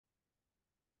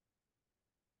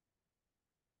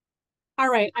All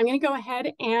right, I'm going to go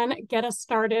ahead and get us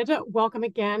started. Welcome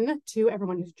again to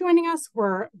everyone who's joining us.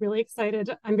 We're really excited.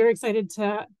 I'm very excited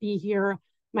to be here.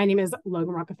 My name is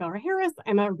Logan Rockefeller Harris.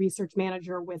 I'm a research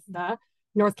manager with the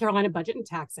North Carolina Budget and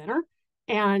Tax Center.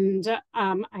 And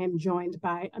I am joined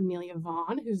by Amelia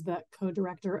Vaughn, who's the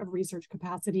co-director of research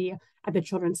capacity at the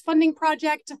Children's Funding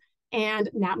Project, and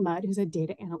Nat Mudd, who's a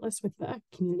data analyst with the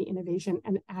Community Innovation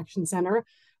and Action Center,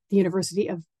 the University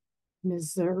of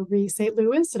Missouri, St.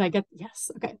 Louis. Did I get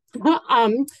yes? Okay.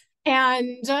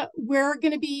 We're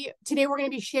going to be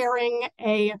sharing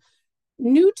a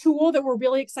new tool that we're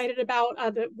really excited about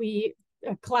that we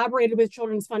collaborated with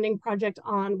Children's Funding Project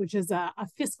on, which is a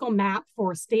fiscal map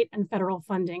for state and federal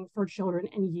funding for children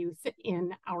and youth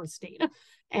in our state.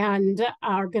 And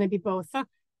are going to be both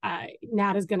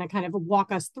Nat is going to kind of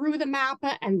walk us through the map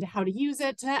and how to use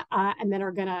it, and then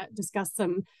are going to discuss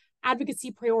some advocacy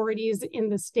priorities in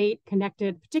the state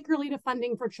connected particularly to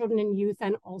funding for children and youth,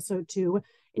 and also to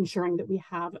ensuring that we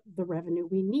have the revenue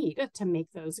we need to make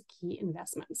those key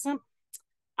investments.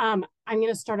 I'm going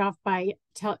to start off by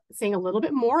saying a little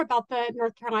bit more about the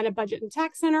North Carolina Budget and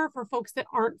Tax Center for folks that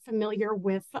aren't familiar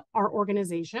with our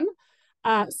organization.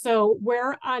 So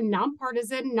we're a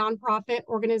nonpartisan, nonprofit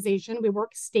organization. We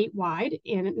work statewide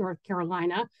in North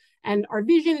Carolina. And our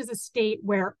vision is a state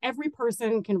where every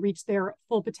person can reach their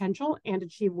full potential and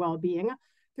achieve well-being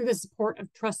through the support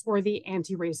of trustworthy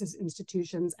anti-racist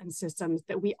institutions and systems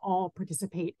that we all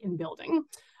participate in building.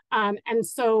 And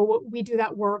so we do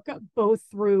that work both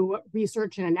through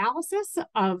research and analysis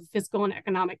of fiscal and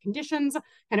economic conditions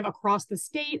kind of across the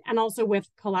state, and also with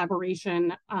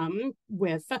collaboration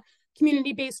with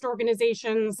community-based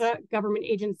organizations, government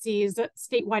agencies,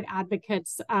 statewide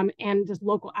advocates, and just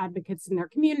local advocates in their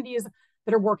communities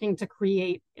that are working to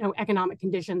create, economic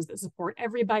conditions that support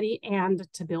everybody and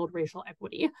to build racial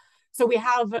equity. So we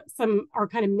have our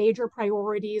kind of major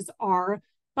priorities are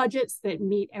budgets that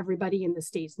meet everybody in the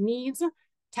state's needs,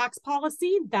 tax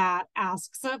policy that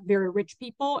asks very rich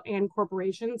people and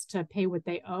corporations to pay what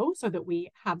they owe so that we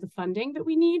have the funding that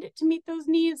we need to meet those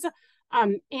needs,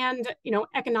 and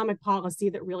economic policy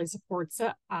that really supports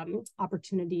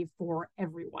opportunity for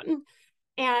everyone.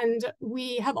 And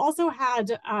we have also had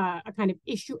a kind of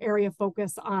issue area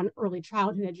focus on early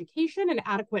childhood education and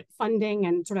adequate funding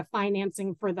and sort of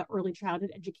financing for the early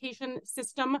childhood education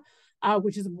system,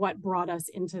 which is what brought us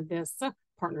into this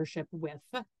partnership with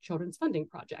Children's Funding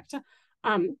Project.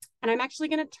 And I'm actually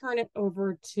going to turn it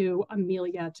over to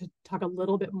Amelia to talk a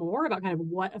little bit more about kind of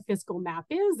what a fiscal map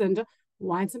is and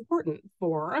why it's important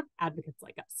for advocates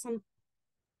like us.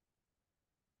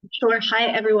 Sure. Hi,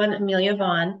 everyone. Amelia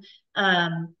Vaughn.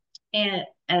 And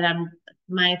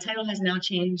my title has now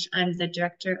changed. I'm the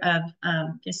director of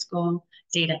fiscal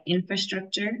data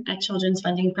infrastructure at Children's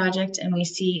Funding Project, and we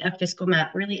see a fiscal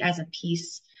map really as a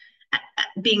piece,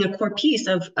 being a core piece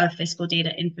of fiscal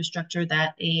data infrastructure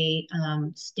that a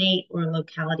state or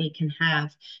locality can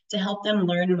have to help them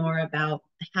learn more about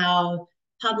how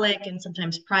public and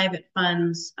sometimes private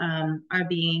funds are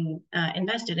being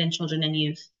invested in children and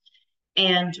youth.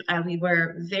 And we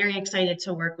were very excited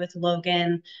to work with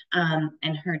Logan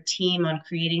and her team on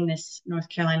creating this North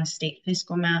Carolina state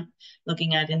fiscal map,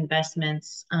 looking at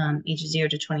investments ages 0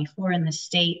 to 24 in the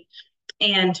state.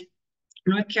 And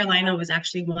North Carolina was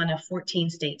actually one of 14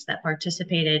 states that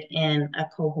participated in a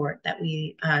cohort that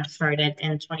we started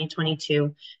in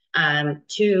 2022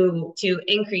 to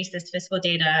increase this fiscal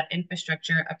data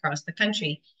infrastructure across the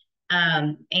country.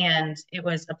 And it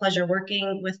was a pleasure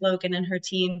working with Logan and her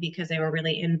team because they were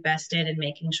really invested in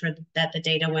making sure that the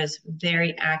data was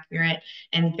very accurate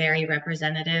and very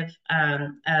representative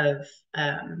of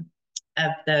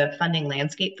the funding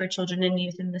landscape for children and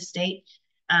youth in the state.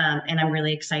 And I'm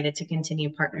really excited to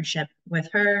continue partnership with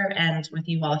her and with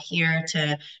you all here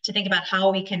to think about how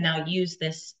we can now use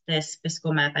this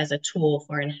fiscal map as a tool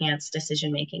for enhanced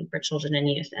decision making for children and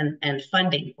youth and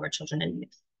funding for children and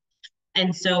youth.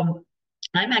 And so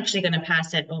I'm actually going to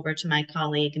pass it over to my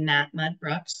colleague, Nat Mudd,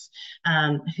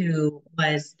 who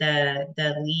was the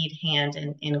lead hand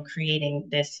in creating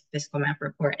this fiscal map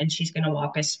report. And she's going to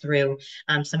walk us through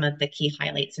some of the key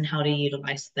highlights and how to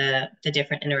utilize the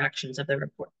different interactions of the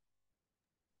report.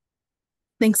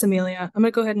 Thanks, Amelia. I'm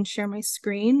going to go ahead and share my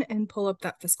screen and pull up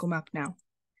that fiscal map now.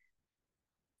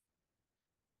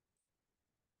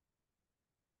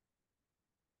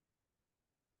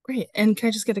 Great. And can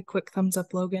I just get a quick thumbs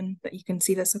up, Logan, that you can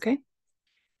see this okay?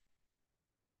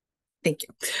 Thank you.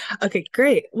 Okay,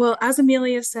 great. Well, as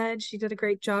Amelia said, she did a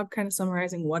great job kind of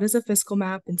summarizing what is a fiscal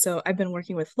map. And so I've been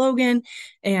working with Logan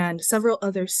and several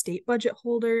other state budget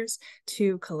holders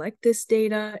to collect this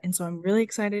data. And so I'm really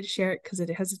excited to share it because it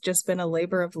has just been a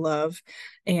labor of love.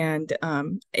 And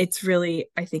it's really,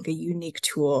 I think, a unique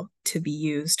tool to be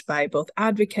used by both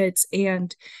advocates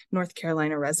and North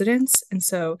Carolina residents. And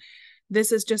so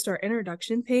this is just our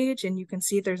introduction page, and you can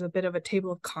see there's a bit of a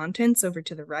table of contents over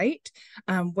to the right.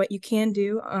 What you can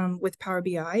do with Power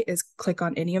BI is click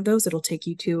on any of those. It'll take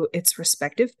you to its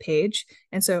respective page.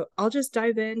 And so I'll just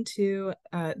dive into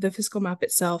the fiscal map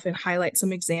itself and highlight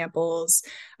some examples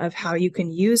of how you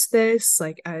can use this,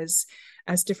 like as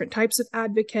different types of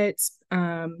advocates,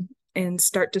 and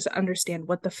start to understand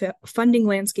what the funding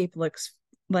landscape looks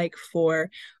like for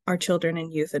our children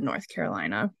and youth in North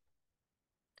Carolina.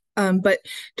 But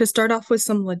to start off with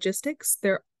some logistics,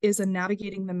 there is a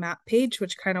navigating the map page,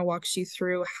 which kind of walks you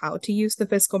through how to use the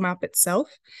fiscal map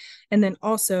itself. And then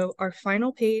also our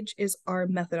final page is our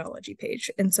methodology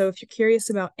page. And so if you're curious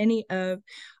about any of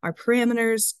our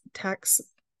parameters,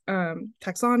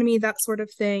 taxonomy, that sort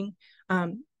of thing,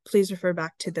 please refer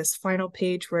back to this final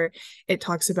page where it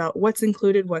talks about what's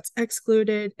included, what's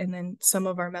excluded, and then some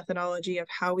of our methodology of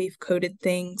how we've coded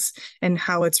things and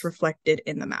how it's reflected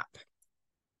in the map.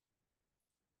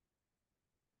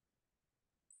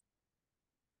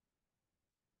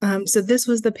 So this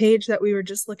was the page that we were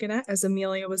just looking at as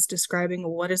Amelia was describing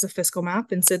what is a fiscal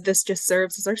map. And so this just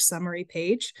serves as our summary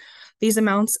page. These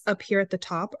amounts up here at the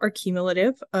top are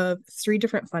cumulative of 3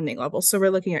 different funding levels. So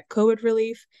we're looking at COVID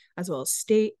relief as well as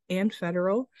state and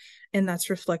federal. And that's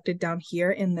reflected down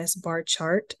here in this bar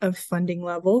chart of funding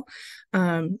level.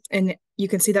 And you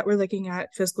can see that we're looking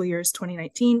at fiscal years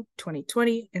 2019,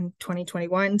 2020, and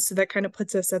 2021. So that kind of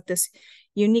puts us at this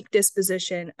unique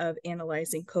disposition of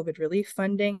analyzing COVID relief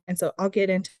funding. And so I'll get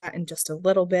into that in just a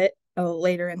little bit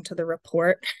later into the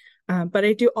report. But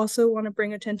I do also want to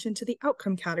bring attention to the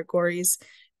outcome categories.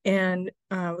 And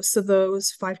so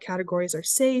those 5 categories are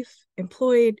safe,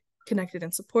 employed, connected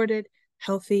and supported,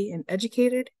 healthy, and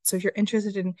educated. So if you're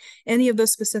interested in any of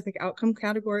those specific outcome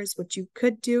categories, what you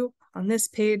could do on this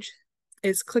page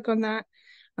is click on that.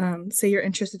 Say you're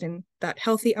interested in that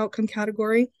healthy outcome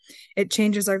category. It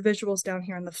changes our visuals down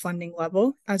here on the funding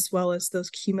level, as well as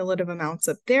those cumulative amounts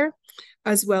up there,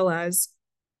 as well as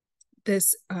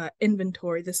this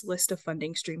inventory, this list of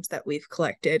funding streams that we've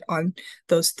collected on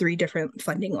those 3 different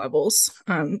funding levels.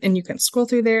 And you can scroll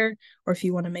through there, or if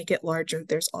you want to make it larger,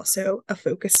 there's also a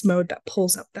focus mode that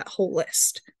pulls up that whole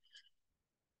list.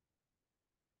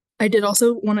 I did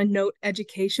also want to note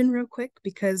education real quick,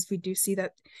 because we do see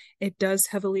that it does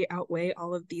heavily outweigh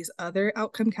all of these other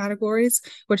outcome categories,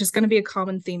 which is going to be a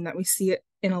common theme that we see it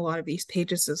in a lot of these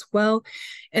pages as well.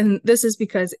 And this is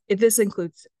because this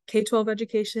includes K-12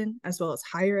 education, as well as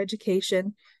higher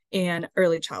education and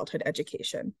early childhood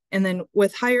education. And then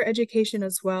with higher education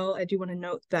as well, I do want to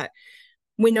note that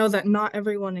we know that not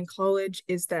everyone in college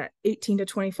is that 18 to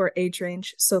 24 age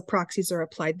range, so proxies are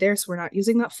applied there, so we're not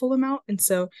using that full amount. And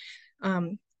so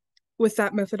with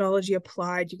that methodology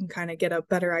applied, you can kind of get a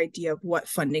better idea of what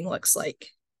funding looks like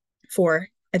for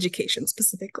education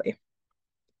specifically.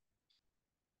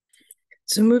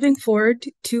 So moving forward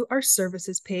to our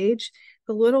services page, it's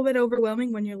a little bit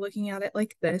overwhelming when you're looking at it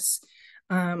like this.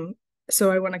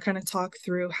 So I want to kind of talk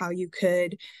through how you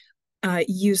could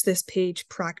use this page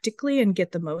practically and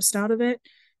get the most out of it.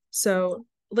 So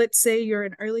let's say you're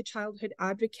an early childhood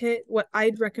advocate. What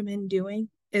I'd recommend doing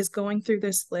is going through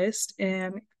this list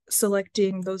and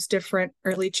selecting those different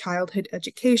early childhood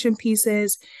education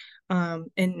pieces.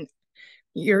 And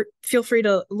feel free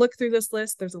to look through this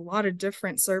list. There's a lot of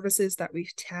different services that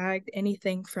we've tagged,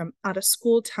 anything from out of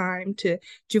school time to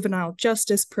juvenile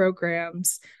justice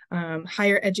programs,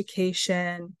 higher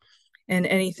education, and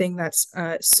anything that's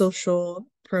social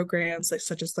programs,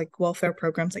 such as welfare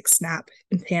programs like SNAP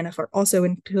and TANF are also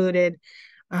included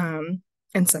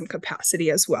in some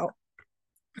capacity as well.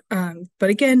 But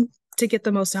again, to get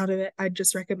the most out of it, I'd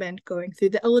just recommend going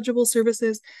through the eligible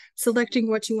services, selecting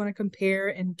what you want to compare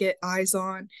and get eyes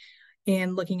on,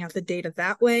 and looking at the data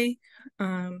that way.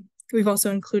 We've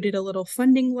also included a little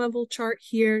funding level chart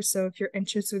here. So if you're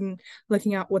interested in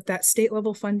looking at what that state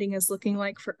level funding is looking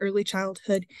like for early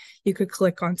childhood, you could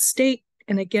click on state.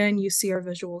 And again, you see our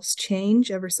visuals change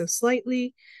ever so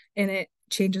slightly, and it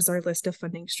changes our list of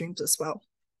funding streams as well.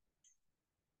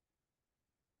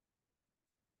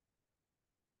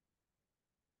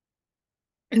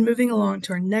 And moving along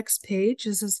to our next page,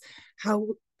 this is how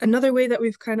another way that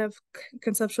we've kind of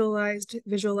conceptualized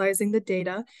visualizing the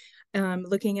data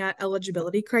looking at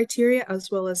eligibility criteria as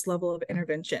well as level of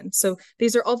intervention. So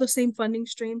these are all the same funding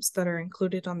streams that are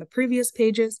included on the previous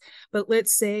pages, but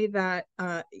let's say that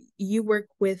you work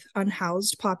with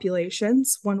unhoused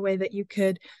populations. One way that you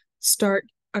could start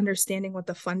understanding what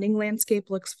the funding landscape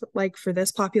looks like for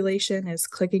this population is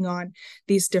clicking on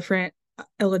these different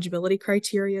eligibility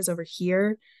criterias over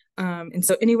here. And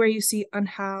so anywhere you see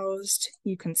unhoused,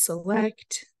 you can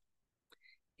select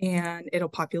and it'll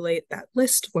populate that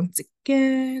list once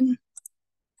again.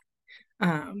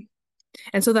 And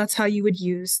so that's how you would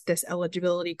use this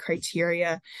eligibility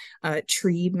criteria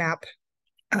tree map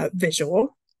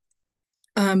visual.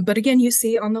 But again, you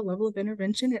see on the level of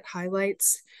intervention, it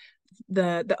highlights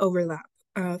the overlap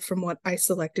from what I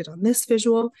selected on this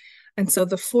visual. And so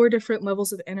the 4 different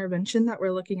levels of intervention that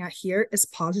we're looking at here is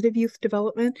positive youth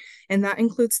development. And that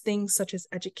includes things such as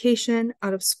education,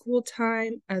 out of school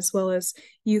time, as well as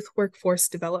youth workforce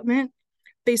development.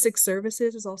 Basic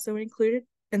services is also included.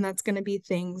 And that's going to be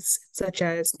things such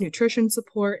as nutrition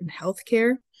support and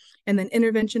healthcare. And then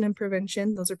intervention and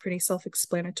prevention, those are pretty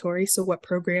self-explanatory. So what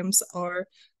programs are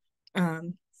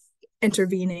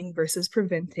intervening versus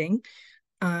preventing.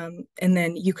 And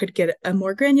then you could get a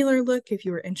more granular look if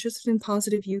you were interested in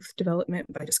positive youth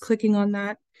development by just clicking on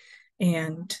that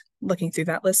and looking through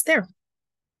that list there.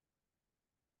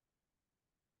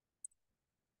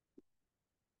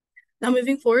 Now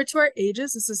moving forward to our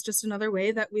ages, this is just another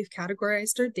way that we've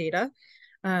categorized our data.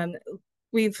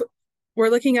 We're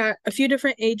looking at a few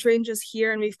different age ranges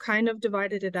here, and we've kind of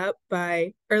divided it up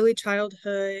by early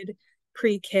childhood,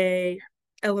 pre-K,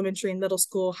 elementary and middle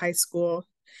school, high school,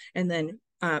 and then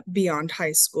beyond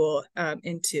high school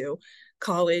into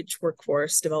college,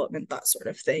 workforce development, that sort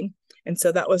of thing. And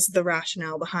so that was the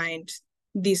rationale behind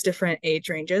these different age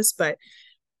ranges. But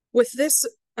with this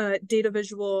data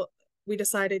visual, we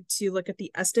decided to look at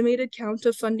the estimated count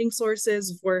of funding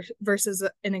sources versus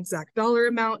an exact dollar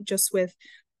amount, just with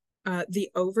the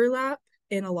overlap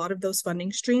in a lot of those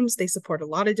funding streams. They support a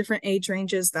lot of different age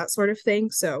ranges, that sort of thing.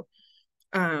 So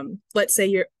let's say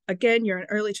you're an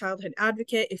early childhood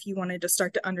advocate. If you wanted to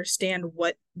start to understand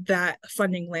what that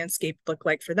funding landscape looked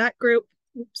like for that group,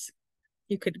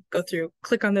 you could go through,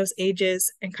 click on those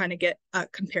ages and kind of get a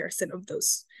comparison of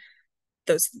those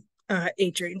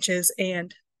age ranges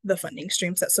and the funding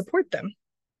streams that support them.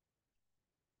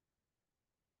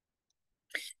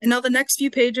 And now the next few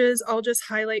pages, I'll just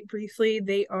highlight briefly.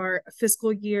 They are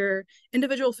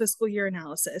individual fiscal year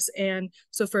analysis. And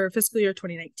so for fiscal year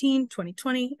 2019,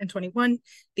 2020, and 21,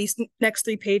 these next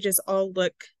 3 pages all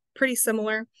look pretty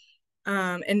similar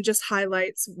and just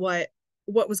highlights what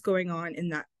was going on in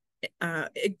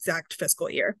that exact fiscal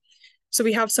year. So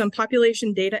we have some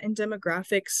population data and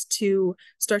demographics to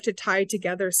start to tie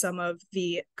together some of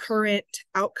the current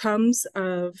outcomes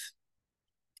of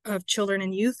children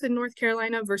and youth in North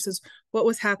Carolina versus what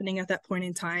was happening at that point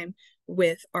in time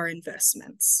with our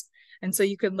investments. And so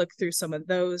you can look through some of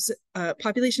those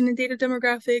population and data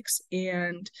demographics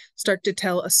and start to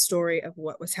tell a story of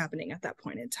what was happening at that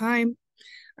point in time.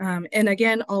 And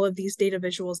again, all of these data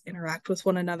visuals interact with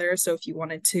one another. So if you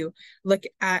wanted to look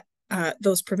at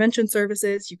those prevention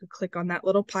services, you could click on that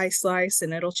little pie slice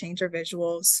and it'll change our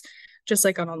visuals just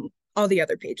like on all the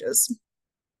other pages.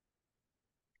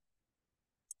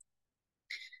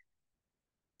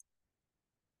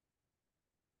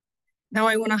 Now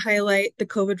I want to highlight the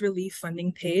COVID relief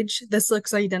funding page. This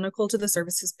looks identical to the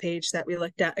services page that we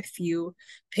looked at a few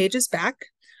pages back.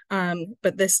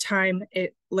 But this time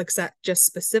it looks at just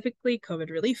specifically COVID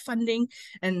relief funding.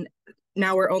 And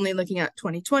now we're only looking at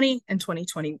 2020 and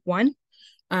 2021.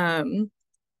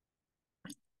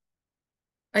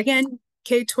 Again,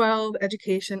 K-12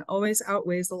 education always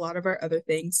outweighs a lot of our other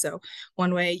things. So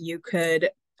one way you could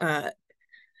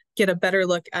get a better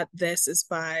look at this is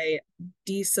by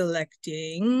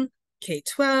deselecting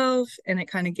K-12, and it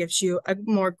kind of gives you a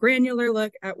more granular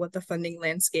look at what the funding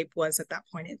landscape was at that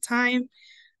point in time.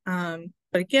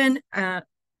 But again,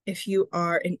 if you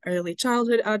are an early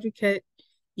childhood advocate,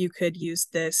 you could use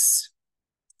this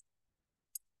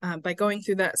by going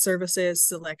through that services,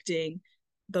 selecting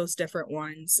those different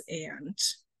ones and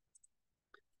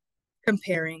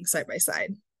comparing side by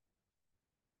side.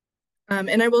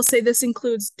 And I will say this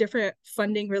includes different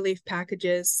funding relief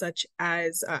packages such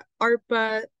as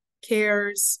ARPA,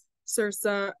 CARES,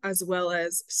 SRSA, as well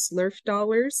as SLRF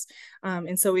dollars.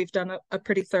 And so we've done a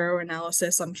pretty thorough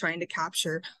analysis on trying to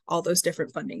capture all those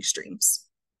different funding streams.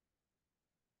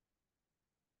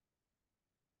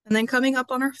 And then coming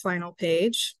up on our final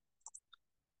page,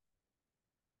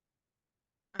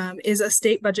 is a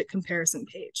state budget comparison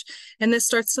page. And this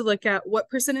starts to look at what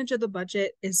percentage of the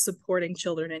budget is supporting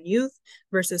children and youth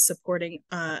versus supporting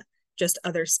just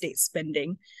other state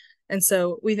spending. And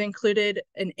so we've included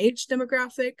an age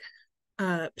demographic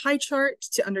pie chart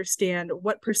to understand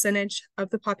what percentage of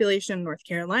the population in North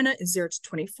Carolina is 0 to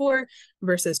 24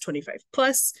 versus 25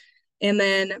 plus. And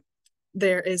then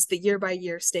there is the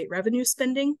year-by-year state revenue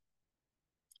spending.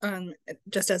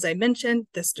 Just as I mentioned,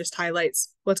 this just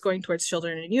highlights what's going towards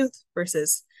children and youth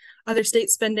versus other state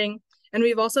spending. And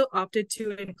we've also opted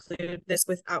to include this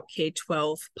without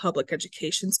K-12 public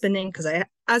education spending, because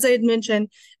as I had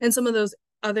mentioned, in some of those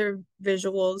other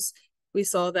visuals, we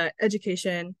saw that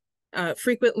education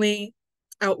frequently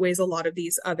outweighs a lot of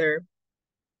these other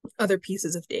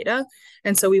pieces of data.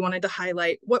 And so we wanted to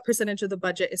highlight what percentage of the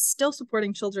budget is still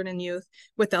supporting children and youth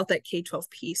without that K-12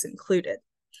 piece included.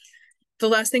 The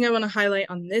last thing I want to highlight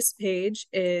on this page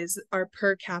is our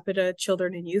per capita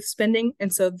children and youth spending.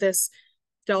 And so this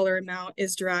dollar amount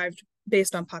is derived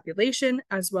based on population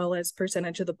as well as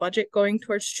percentage of the budget going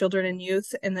towards children and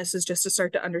youth. And this is just to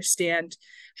start to understand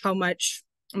how much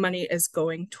money is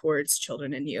going towards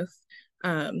children and youth.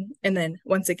 And then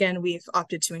once again, we've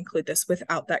opted to include this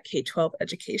without that K-12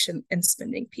 education and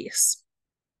spending piece.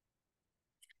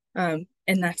 And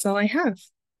that's all I have.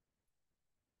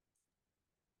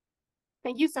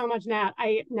 Thank you so much, Nat.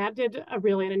 Nat did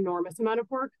an enormous amount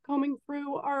of work combing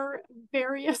through our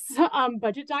various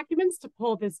budget documents to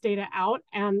pull this data out.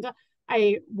 And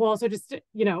I will also just,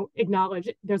 acknowledge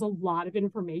there's a lot of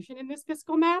information in this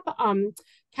fiscal map.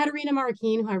 Katerina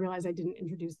Marroquin, who I realized I didn't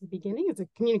introduce at the beginning, is a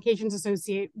communications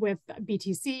associate with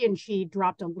BTC, and she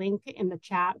dropped a link in the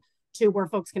chat to where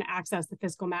folks can access the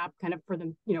fiscal map kind of for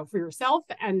them, for yourself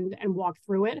and walk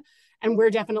through it. And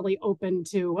we're definitely open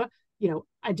to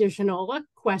additional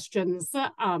questions,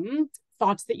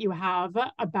 thoughts that you have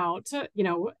about,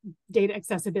 data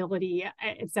accessibility,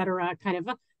 et cetera, kind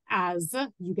of as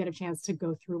you get a chance to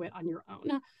go through it on your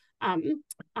own.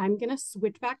 I'm going to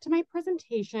switch back to my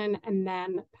presentation and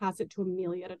then pass it to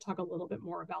Amelia to talk a little bit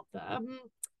more about the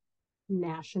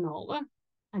national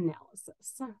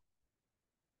analysis.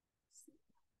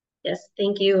 Yes,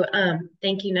 thank you.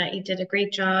 Thank you, Nat. You did a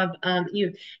great job.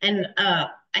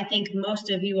 I think most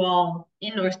of you all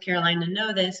in North Carolina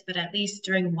know this, but at least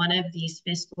during one of these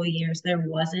fiscal years, there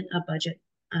wasn't a budget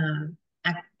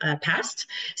passed.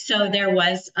 So there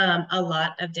was a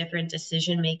lot of different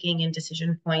decision-making and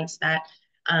decision points that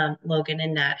Logan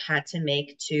and Nat had to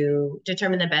make to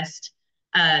determine the best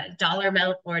dollar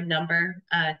amount or number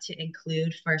to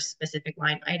include for specific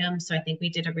line items. So I think we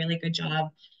did a really good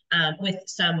job with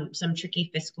some tricky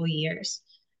fiscal years.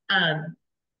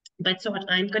 But so what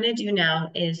I'm going to do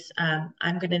now is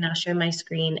I'm going to now share my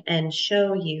screen and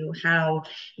show you how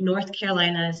North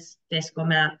Carolina's fiscal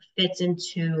map fits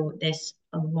into this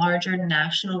larger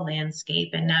national landscape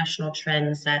and national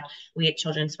trends that we at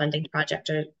Children's Funding Project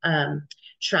are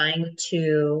trying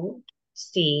to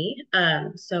see.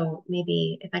 So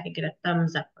maybe if I could get a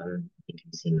thumbs up, you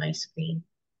can see my screen.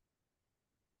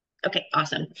 Okay,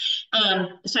 awesome.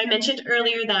 So I mentioned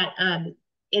earlier that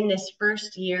in this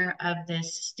first year of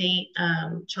this state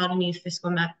child and youth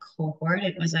fiscal map cohort,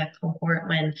 it was a cohort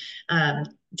when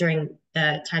during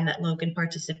the time that Logan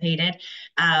participated,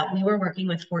 we were working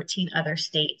with 14 other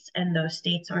states, and those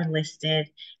states are listed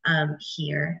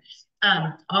here.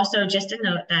 Also, just a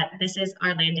note that this is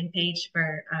our landing page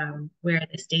for where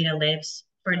this data lives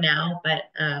for now, but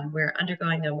we're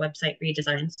undergoing a website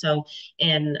redesign. So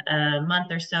in a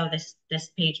month or so,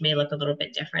 this page may look a little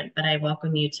bit different, but I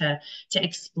welcome you to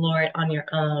explore it on your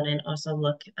own and also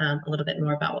look a little bit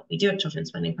more about what we do at Children's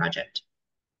Funding Project.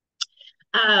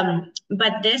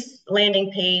 But this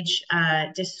landing page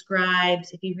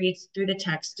describes, if you read through the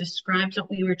text, describes what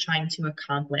we were trying to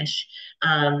accomplish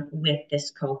with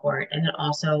this cohort. And it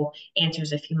also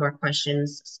answers a few more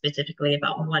questions specifically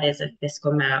about what is a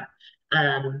fiscal map,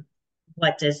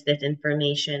 what does this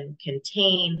information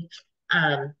contain,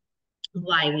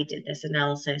 why we did this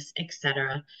analysis,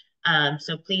 etc.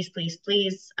 So please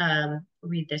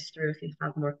read this through if you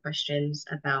have more questions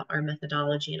about our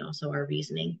methodology and also our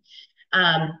reasoning.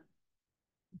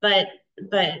 But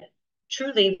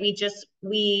truly,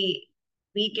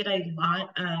 we get a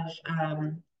lot of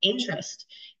interest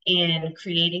in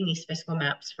creating these fiscal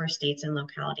maps for states and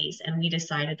localities, and we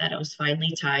decided that it was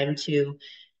finally time to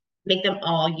make them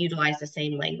all utilize the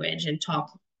same language and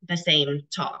talk the same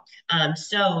talk,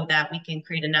 so that we can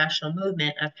create a national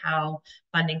movement of how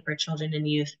funding for children and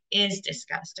youth is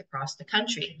discussed across the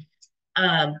country.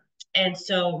 And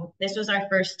so this was our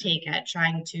first take at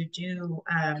trying to do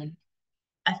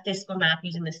a fiscal map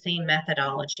using the same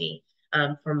methodology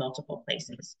for multiple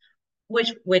places,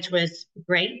 which was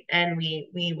great, and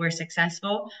we were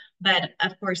successful. But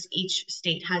of course, each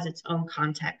state has its own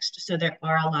context, so there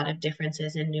are a lot of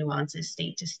differences and nuances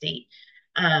state to state.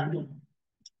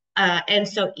 And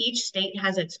so each state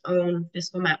has its own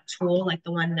fiscal map tool, like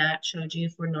the one that showed you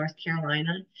for North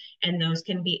Carolina, and those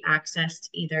can be accessed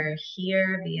either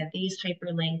here via these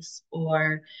hyperlinks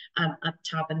or up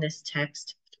top in this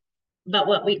text. But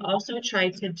what we also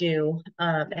tried to do,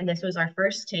 and this was our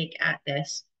first take at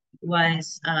this,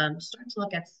 was start to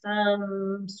look at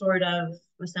some sort of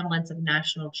semblance of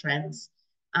national trends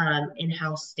in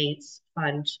how states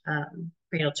fund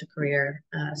cradle to career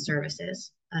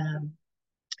services.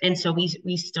 And so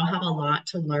we still have a lot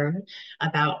to learn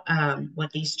about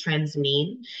what these trends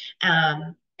mean.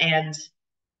 And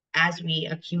as we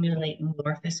accumulate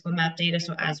more fiscal map data,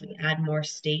 so as we add more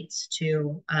states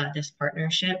to this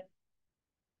partnership,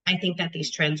 I think that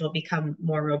these trends will become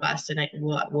more robust, and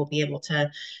we'll be able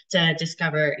to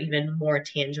discover even more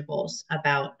tangibles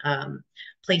about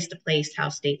place to place, how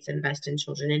states invest in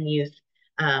children and youth,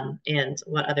 and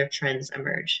what other trends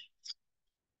emerge.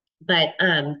 But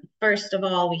first of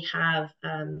all, we have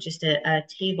just a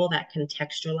table that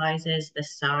contextualizes the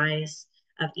size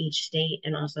of each state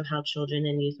and also how children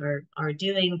and youth are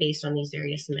doing based on these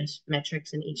various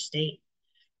metrics in each state.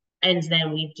 And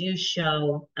then we do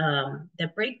show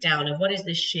the breakdown of what is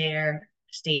the share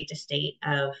state to state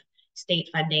of state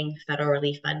funding, federal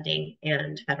relief funding,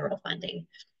 and federal funding.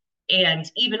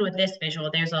 And even with this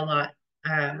visual, there's a lot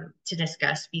to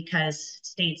discuss because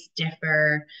states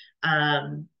differ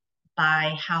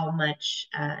by how much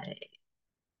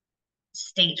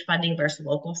state funding versus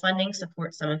local funding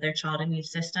supports some of their child and youth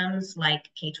systems, like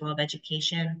K-12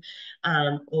 education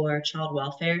or child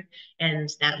welfare, and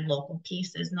that local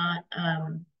piece is not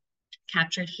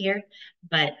captured here.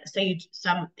 But so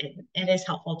it is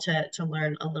helpful to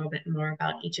learn a little bit more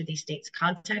about each of these states'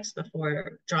 context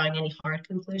before drawing any hard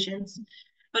conclusions.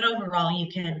 But overall,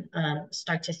 you can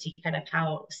start to see kind of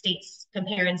how states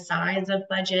compare in size of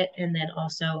budget, and then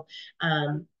also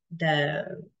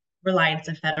the reliance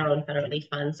of federal and federally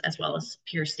funds, as well as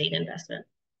pure state investment.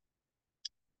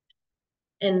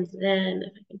 And then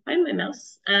if I can find my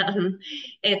mouse,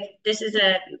 this is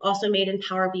also made in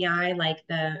Power BI, like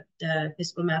the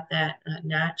fiscal map that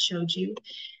Nat showed you.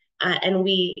 And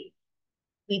we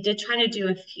did try to do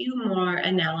a few more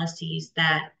analyses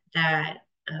that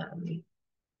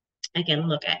again,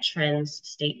 look at trends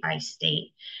state by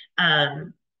state.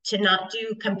 To not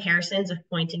do comparisons of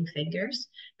pointing fingers,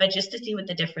 but just to see what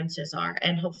the differences are.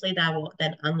 And hopefully that will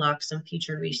then unlock some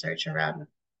future research around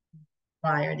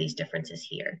why are these differences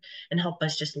here, and help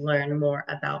us just learn more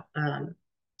about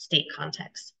state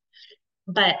context.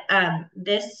 But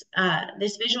this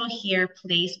visual here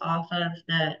plays off of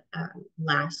the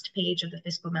last page of the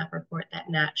fiscal map report that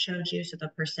Nat showed you. So the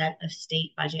percent of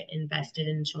state budget invested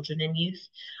in children and youth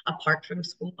apart from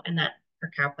school, and that per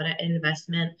capita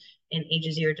investment in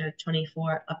ages 0 to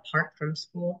 24 apart from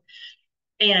school.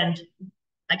 And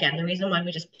again, the reason why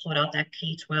we just pulled out that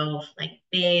K-12 like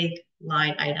big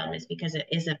line item is because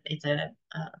it's a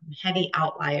heavy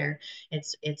outlier.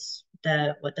 It's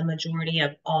what the majority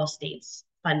of all states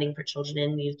funding for children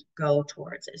and youth go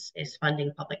towards is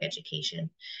funding public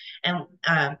education. And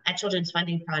at Children's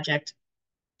Funding Project,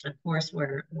 of course,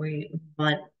 we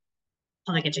want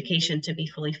public education to be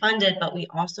fully funded, but we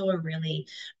also are really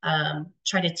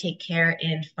try to take care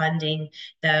in funding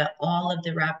all of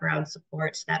the wraparound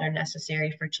supports that are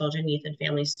necessary for children, youth, and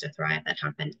families to thrive that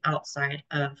happen outside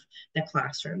of the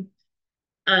classroom.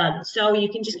 So you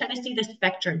can just kind of see the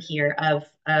spectrum here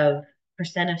of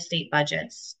percent of state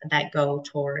budgets that go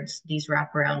towards these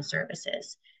wraparound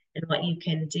services. And what you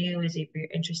can do is, if you're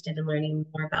interested in learning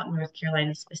more about North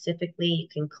Carolina specifically, you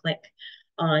can click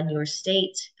on your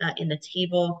state in the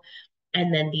table,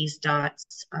 and then these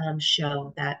dots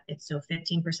show that it's so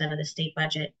 15% of the state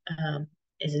budget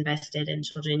is invested in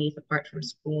children and youth apart from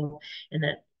school, and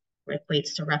that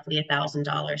equates to roughly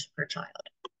 $1,000 per child.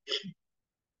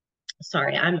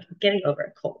 Sorry, I'm getting over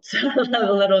a cold, so I'm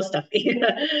a little stuffy.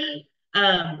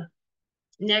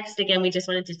 Next, again, we just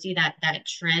wanted to see that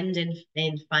trend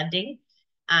in funding.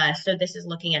 So this is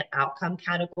looking at outcome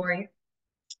category,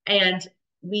 and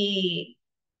we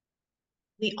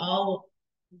all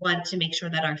want to make sure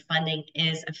that our funding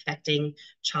is affecting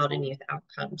child and youth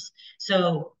outcomes.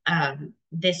 So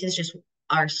this is just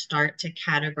our start to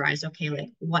categorize, okay, like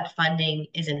what funding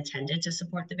is intended to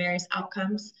support the various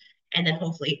outcomes. And then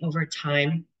hopefully over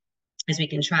time, as we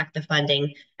can track the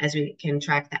funding, as we can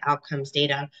track the outcomes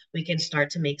data, we can start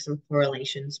to make some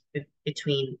correlations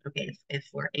between, okay, if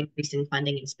we're increasing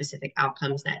funding in specific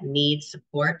outcomes that need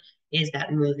support, is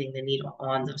that moving the needle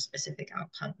on those specific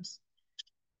outcomes?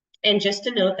 And just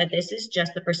to note that this is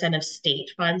just the percent of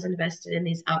state funds invested in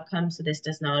these outcomes. So this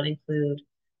does not include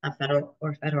federal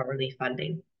relief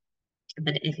funding.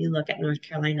 But if you look at North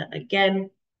Carolina again,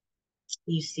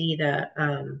 you see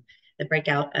the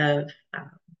breakout of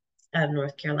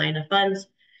North Carolina funds.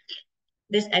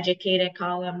 This educated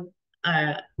column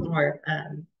or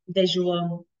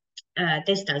visual,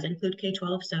 this does include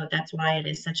K-12, so that's why it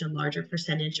is such a larger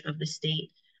percentage of the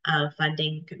state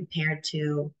funding compared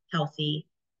to healthy,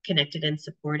 connected, and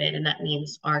supported. And that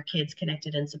means our kids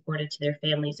connected and supported to their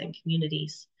families and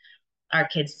communities, our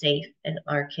kids safe, and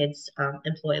our kids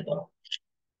employable.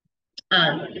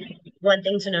 One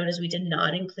thing to note is we did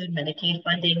not include Medicaid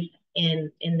funding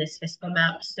in this fiscal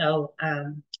map. So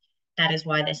that is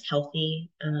why this healthy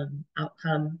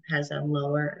outcome has a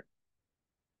lower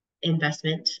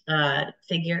investment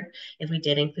figure. If we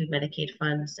did include Medicaid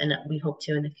funds, and we hope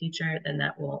to in the future, then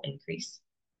that will increase.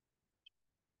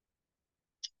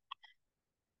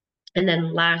 And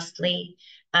then lastly,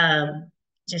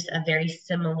 just a very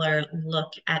similar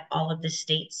look at all of the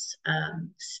states'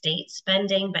 state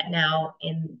spending, but now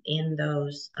in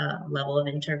those level of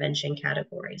intervention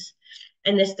categories.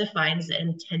 And this defines the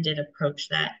intended approach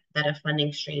that a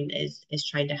funding stream is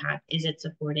trying to have. Is it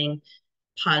supporting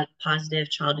positive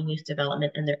child and youth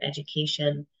development and their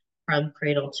education from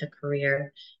cradle to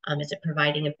career? Is it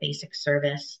providing a basic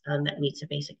service that meets a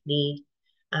basic need?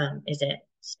 Is it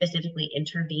specifically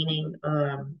intervening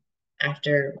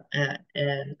after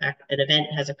an event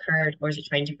has occurred, or is it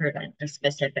trying to prevent a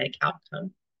specific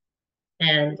outcome?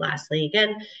 And lastly,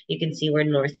 again, you can see where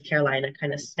North Carolina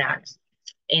kind of stacks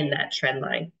in that trend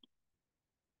line.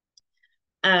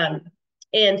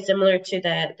 And similar to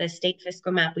the state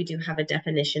fiscal map, we do have a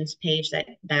definitions page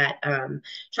that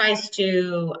tries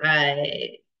to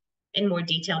in more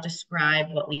detail describe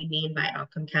what we mean by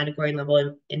outcome category level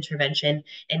of intervention,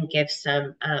 and give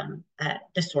some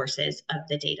the sources of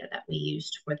the data that we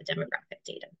used for the demographic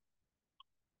data.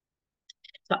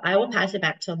 So I will pass it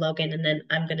back to Logan, and then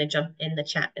I'm going to jump in the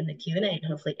chat in the Q&A and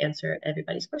hopefully answer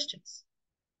everybody's questions.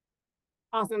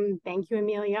 Awesome. Thank you,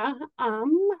 Amelia.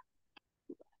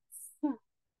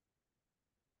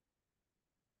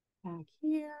 Back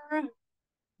here.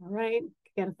 All right.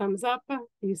 Get a thumbs up. Do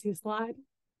you see a slide?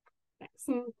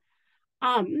 Excellent.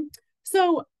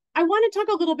 So I want to talk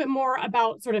a little bit more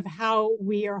about sort of how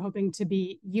we are hoping to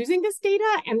be using this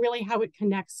data, and really how it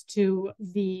connects to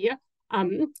the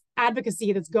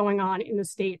advocacy that's going on in the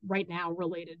state right now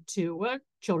related to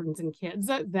children's and kids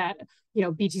that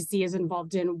BTC is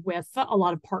involved in with a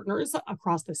lot of partners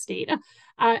across the state.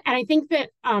 And I think that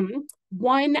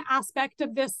one aspect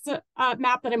of this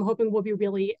map that I'm hoping will be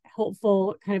really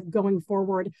helpful kind of going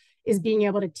forward is being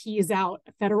able to tease out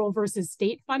federal versus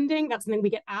state funding. That's something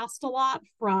we get asked a lot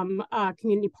from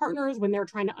community partners when they're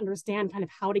trying to understand kind of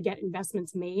how to get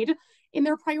investments made in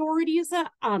their priorities.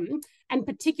 And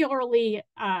particularly,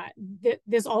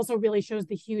 this also really shows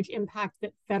the huge impact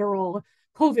that federal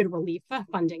COVID relief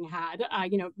funding had.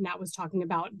 Nat was talking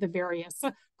about the various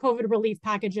COVID relief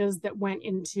packages that went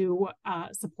into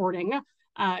supporting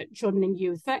children and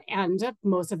youth, and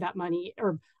most of that money,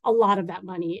 or a lot of that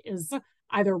money, is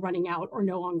either running out or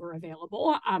no longer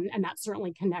available. And that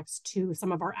certainly connects to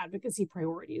some of our advocacy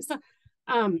priorities.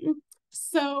 All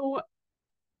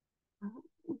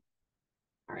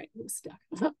right, I'm stuck.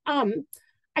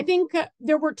 I think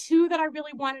there were two that I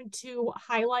really wanted to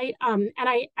highlight. And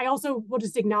I also will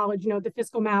just acknowledge, the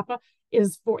fiscal map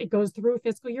it goes through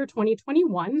fiscal year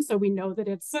 2021. So we know that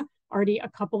it's already a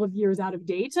couple of years out of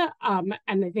date. And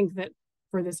I think that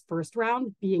for this first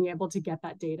round, being able to get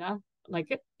that data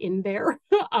in there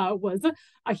was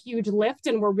a huge lift.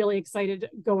 And we're really excited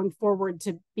going forward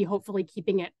to be hopefully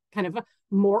keeping it kind of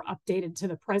more updated to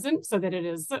the present, so that it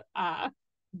is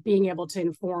being able to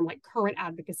inform current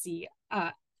advocacy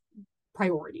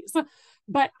priorities.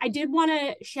 But I did want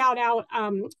to shout out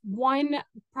one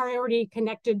priority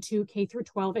connected to K through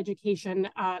 12 education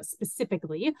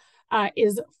specifically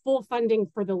is full funding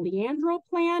for the Leandro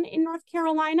Plan in North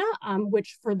Carolina,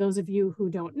 which, for those of you who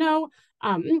don't know,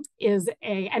 is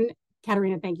and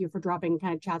Katerina, thank you for dropping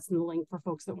kind of chats in the link for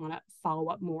folks that want to follow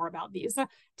up more about these.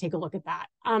 Take a look at that.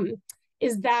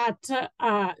 Is that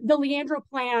the Leandro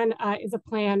Plan is a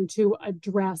plan to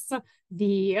address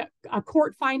the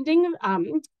court finding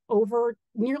over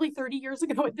nearly 30 years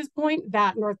ago at this point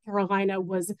that North Carolina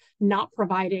was not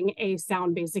providing a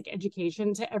sound basic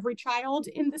education to every child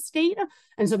in the state.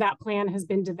 And so that plan has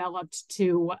been developed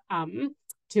to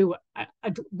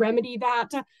remedy that.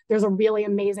 There's a really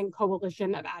amazing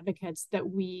coalition of advocates that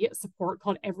we support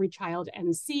called Every Child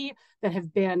NC that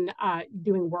have been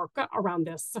doing work around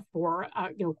this for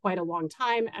quite a long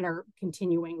time and are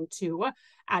continuing to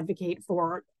advocate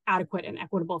for adequate and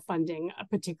equitable funding,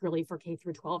 particularly for K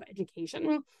through 12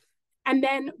 education. And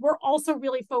then we're also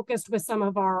really focused with some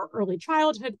of our early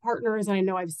childhood partners. And I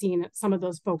know I've seen some of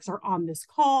those folks are on this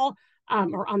call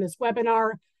or on this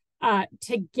webinar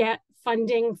to get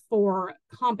funding for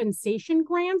compensation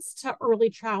grants to early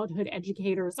childhood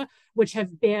educators, which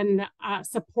have been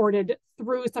supported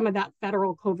through some of that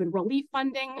federal COVID relief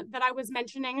funding that I was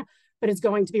mentioning, but is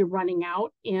going to be running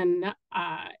out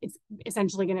it's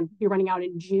essentially going to be running out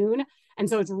in June. And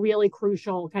so it's really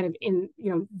crucial kind of in,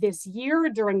 this year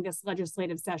during this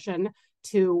legislative session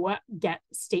to get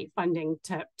state funding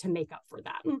to make up for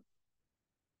that.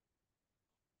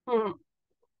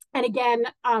 And again,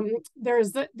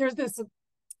 there's this,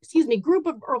 group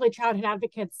of early childhood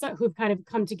advocates who've kind of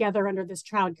come together under this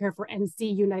Child Care for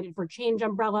NC United for Change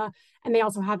umbrella. And they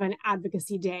also have an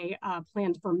advocacy day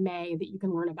planned for May that you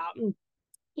can learn about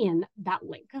in that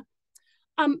link.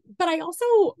 But I also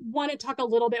want to talk a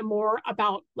little bit more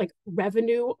about like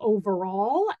revenue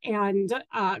overall and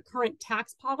current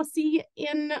tax policy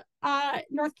in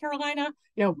North Carolina.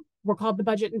 We're called the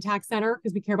Budget and Tax Center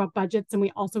because we care about budgets and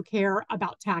we also care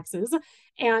about taxes.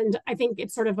 And I think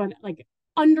it's sort of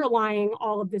underlying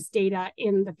all of this data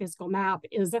in the fiscal map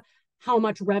is how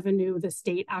much revenue the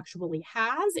state actually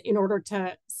has in order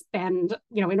to spend,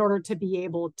 in order to be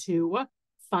able to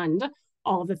fund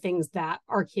all of the things that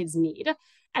our kids need.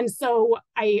 And so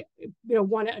I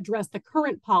want to address the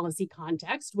current policy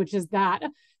context, which is that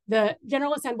the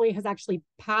General Assembly has actually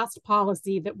passed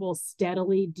policy that will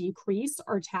steadily decrease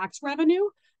our tax revenue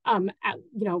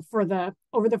over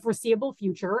the foreseeable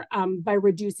future by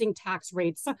reducing tax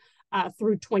rates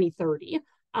through 2030.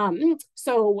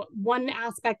 So one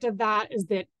aspect of that is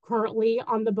that currently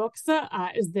on the books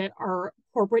is that our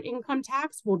corporate income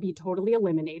tax will be totally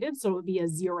eliminated. So it would be a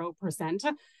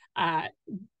 0%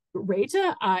 rate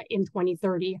in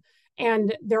 2030.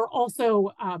 And there are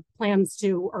also plans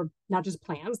to, or not just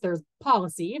plans, there's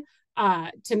policy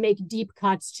to make deep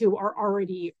cuts to our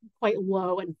already quite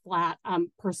low and flat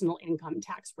personal income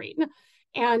tax rate.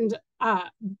 And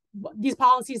these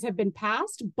policies have been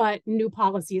passed, but new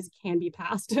policies can be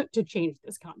passed to change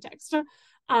this context.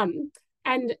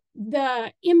 And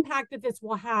the impact that this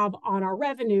will have on our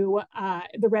revenue,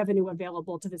 the revenue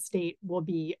available to the state will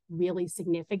be really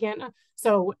significant.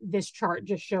 So this chart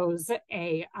just shows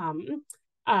the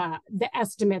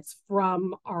estimates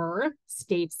from our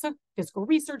state's fiscal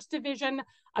research division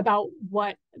about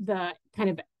what the kind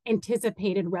of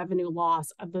anticipated revenue loss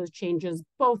of those changes,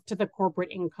 both to the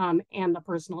corporate income and the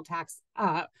personal tax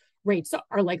rates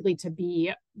are likely to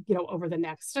be, over the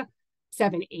next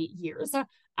 7-8 years.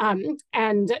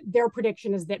 And their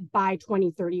prediction is that by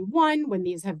 2031, when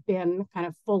these have been kind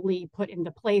of fully put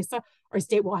into place, our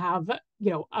state will have,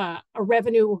 a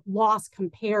revenue loss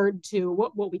compared to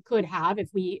what we could have if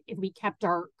we kept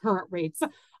our current rates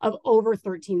of over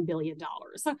 $13 billion.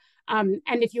 And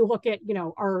if you look at,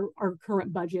 our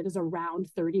current budget is around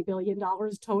 $30 billion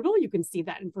total. You can see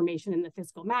that information in the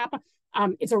fiscal map.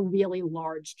 It's a really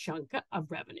large chunk of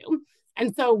revenue.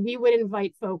 And so we would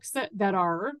invite folks that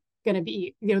are going to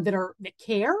be, that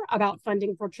care about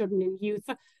funding for children and youth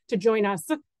to join us,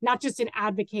 not just in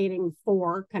advocating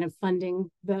for kind of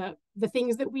funding the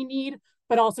things that we need,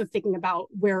 but also thinking about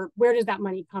where does that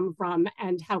money come from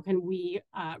and how can we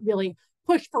really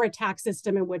push for a tax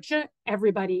system in which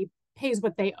everybody pays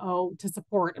what they owe to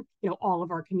support, all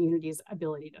of our community's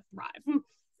ability to thrive.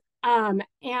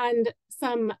 And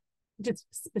some just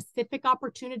specific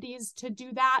opportunities to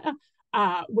do that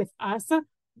with us.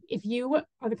 If you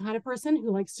are the kind of person who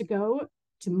likes to go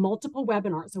to multiple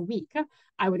webinars a week,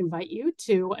 I would invite you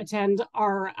to attend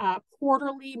our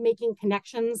quarterly Making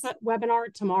Connections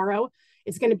webinar tomorrow.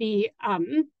 It's going to be a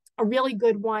really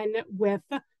good one with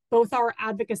both our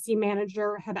advocacy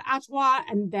manager, Heba Atwa,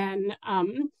 and then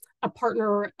a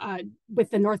partner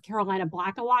with the North Carolina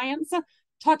Black Alliance,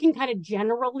 talking kind of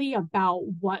generally about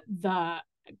what the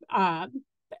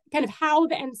kind of how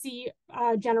the NC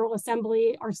General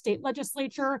Assembly, our state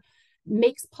legislature,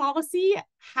 makes policy,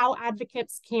 how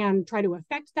advocates can try to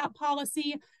affect that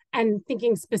policy, and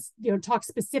thinking, talk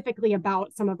specifically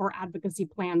about some of our advocacy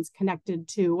plans connected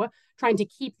to trying to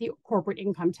keep the corporate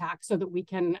income tax so that we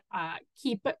can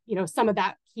keep, some of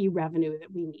that key revenue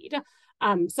that we need.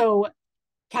 So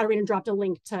Katarina dropped a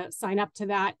link to sign up to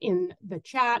that in the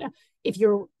chat. If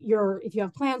you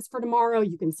have plans for tomorrow,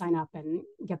 you can sign up and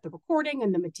get the recording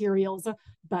and the materials,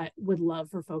 but would love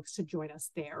for folks to join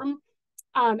us there.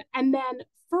 And then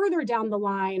further down the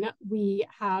line, we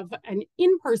have an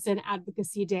in-person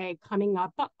advocacy day coming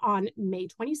up on May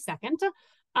 22nd.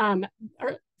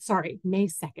 May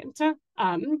 2nd.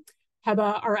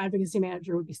 Heba, our advocacy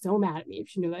manager, would be so mad at me if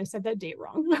she knew that I said that date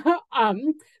wrong.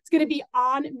 It's going to be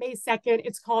on May 2nd.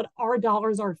 It's called Our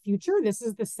Dollars, Our Future. This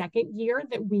is the second year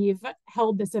that we've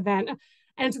held this event.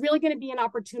 And it's really going to be an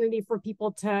opportunity for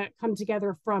people to come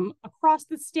together from across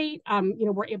the state.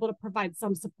 We're able to provide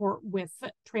some support with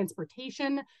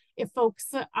transportation if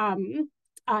folks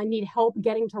need help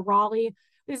getting to Raleigh.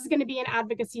 This is going to be an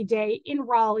advocacy day in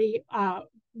Raleigh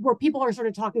where people are sort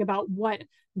of talking about what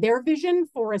their vision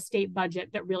for a state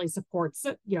budget that really supports,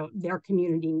 their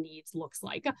community needs looks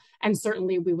like. And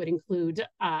certainly we would include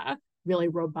really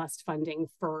robust funding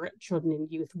for children and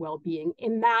youth well-being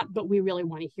in that, but we really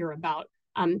want to hear about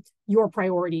your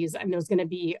priorities. And there's going to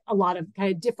be a lot of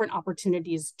kind of different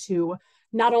opportunities to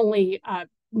not only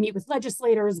meet with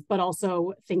legislators, but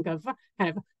also think of kind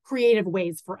of creative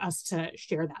ways for us to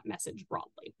share that message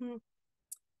broadly.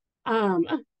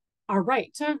 All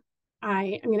right.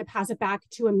 I am going to pass it back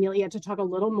to Amelia to talk a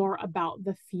little more about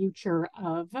the future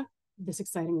of this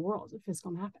exciting world of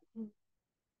fiscal mapping.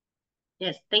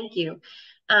 Yes, thank you.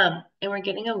 And we're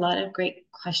getting a lot of great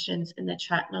questions in the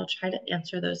chat, and I'll try to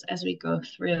answer those as we go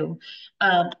through.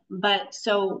 But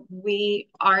so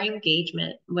our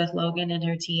engagement with Logan and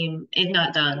her team is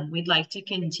not done. We'd like to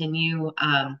continue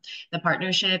the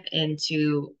partnership and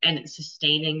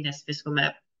sustaining this fiscal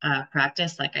map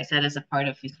practice, like I said, as a part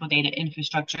of fiscal data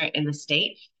infrastructure in the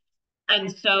state.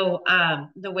 And so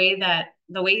the ways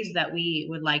that we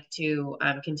would like to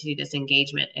continue this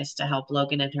engagement is to help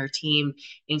Logan and her team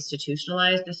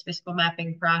institutionalize this fiscal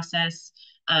mapping process.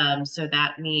 So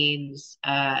that means,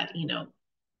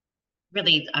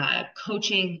 really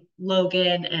coaching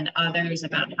Logan and others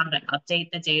about how to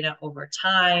update the data over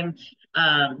time.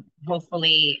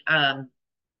 Hopefully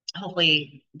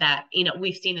that,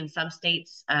 we've seen in some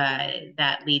states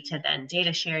that lead to then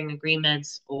data sharing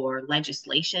agreements or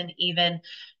legislation even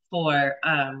for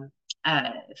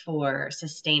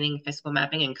sustaining fiscal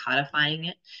mapping and codifying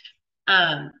it.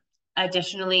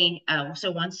 Additionally,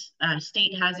 so once a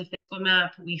state has a fiscal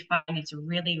map, we find it's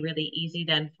really, really easy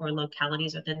then for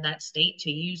localities within that state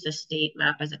to use the state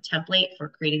map as a template for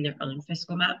creating their own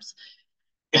fiscal maps.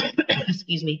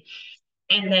 Excuse me.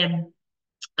 And then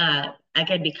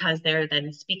again, because they're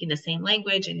then speaking the same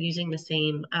language and using the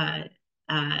same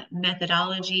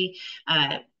methodology,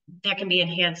 there can be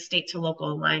enhanced state to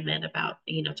local alignment about,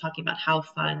 talking about how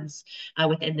funds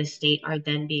within the state are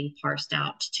then being parsed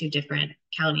out to different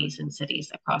counties and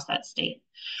cities across that state.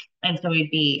 And so we'd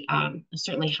be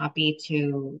certainly happy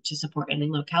to support any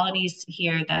localities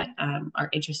here that are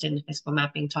interested in fiscal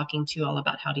mapping, talking to you all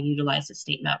about how to utilize the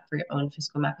state map for your own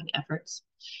fiscal mapping efforts.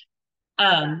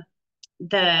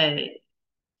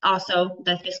 Also,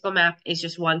 the fiscal map is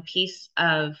just one piece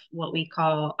of what we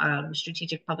call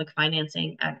strategic public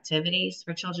financing activities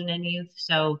for children and youth.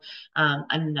 So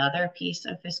another piece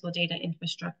of fiscal data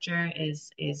infrastructure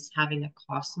is having a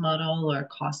cost model or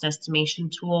cost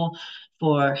estimation tool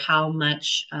for how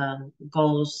much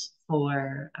goals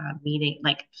for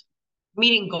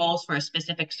meeting goals for a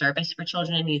specific service for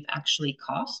children and youth actually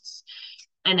costs.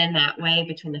 And in that way,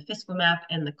 between the fiscal map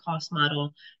and the cost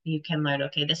model, you can learn,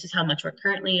 okay, this is how much we're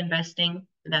currently investing.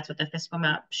 And that's what the fiscal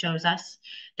map shows us.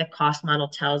 The cost model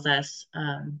tells us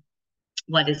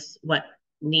what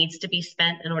needs to be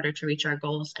spent in order to reach our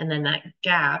goals. And then that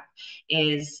gap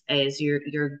is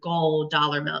your goal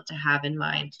dollar amount to have in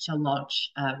mind to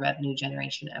launch a revenue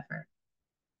generation effort.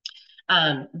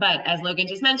 But as Logan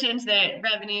just mentioned, the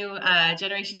revenue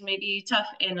generation may be tough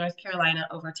in North Carolina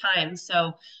over time.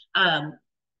 So,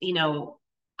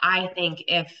 I think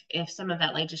if some of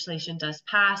that legislation does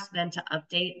pass, then to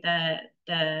update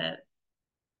the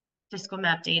fiscal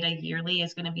map data yearly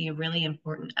is going to be a really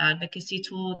important advocacy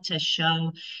tool to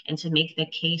show and to make the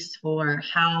case for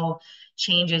how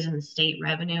changes in the state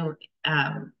revenue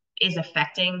is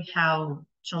affecting how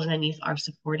children and youth are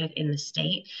supported in the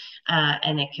state.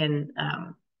 And it can,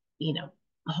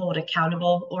 hold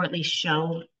accountable or at least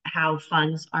show how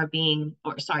funds are being,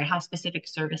 how specific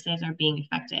services are being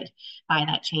affected by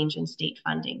that change in state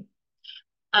funding.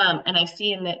 And I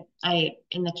see in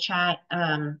the chat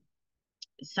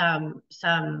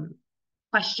some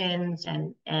questions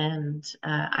and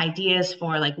ideas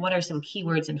for like what are some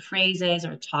keywords and phrases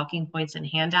or talking points and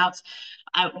handouts.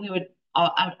 We would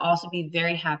I would also be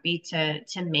very happy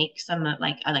to make some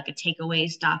like a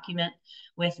takeaways document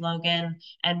with Logan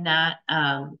and that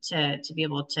to be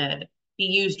able to be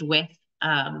used with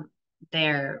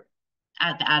their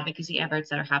the advocacy efforts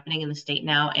that are happening in the state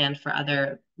now and for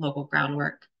other local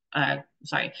groundwork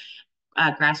grassroots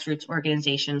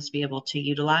organizations to be able to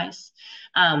utilize.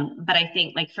 But I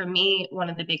think, like, for me, one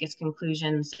of the biggest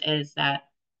conclusions is that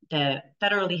the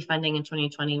federally funding in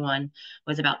 2021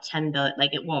 was about 10 billion,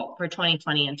 for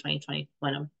 2020 and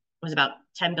 2021 was about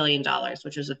 $10 billion,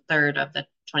 which was a third of the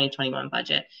 2021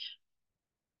 budget.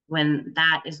 When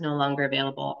that is no longer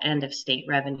available and if state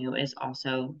revenue is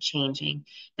also changing,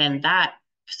 then that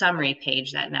summary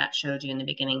page that Nat showed you in the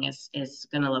beginning is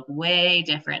going to look way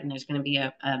different, and there's going to be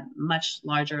a much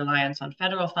larger reliance on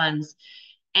federal funds.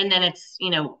 And then it's,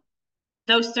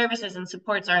 those services and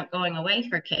supports aren't going away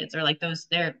for kids, or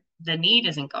the need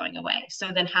isn't going away.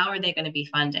 So then how are they going to be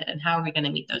funded, and how are we going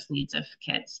to meet those needs of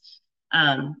kids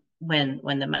when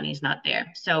the money's not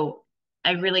there? So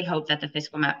I really hope that the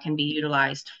fiscal map can be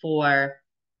utilized for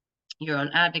your own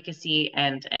advocacy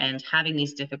and having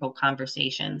these difficult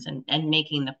conversations and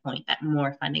making the point that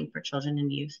more funding for children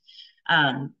and youth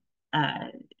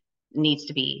needs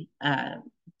to be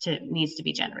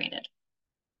generated.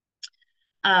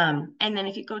 And then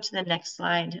if you go to the next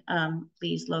slide,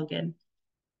 please, Logan.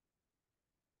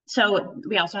 So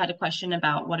we also had a question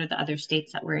about what are the other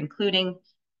states that we're including.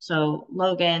 So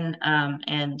Logan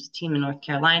and team in North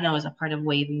Carolina was a part of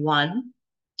Wave 1,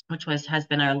 which has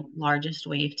been our largest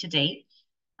wave to date.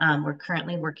 We're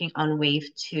currently working on Wave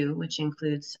 2, which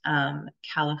includes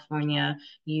California,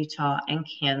 Utah, and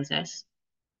Kansas.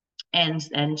 And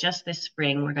then just this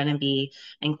spring, we're going to be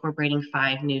incorporating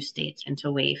 5 new states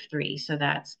into Wave 3. So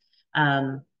that's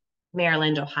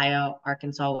Maryland, Ohio,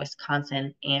 Arkansas,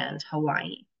 Wisconsin, and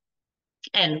Hawaii.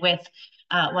 And with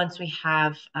once we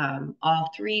have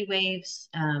all 3 waves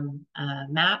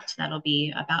mapped, that'll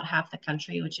be about half the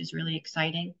country, which is really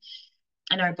exciting.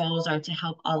 And our goals are to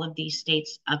help all of these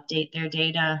states update their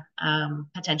data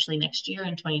potentially next year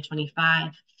in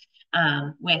 2025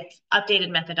 with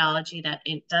updated methodology that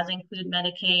it does include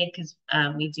Medicaid, because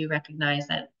we do recognize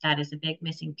that is a big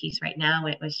missing piece right now.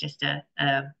 It was just a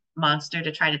monster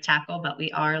to try to tackle, but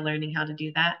we are learning how to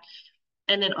do that.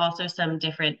 And then also some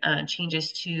different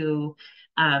changes to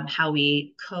how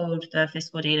we code the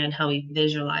fiscal data and how we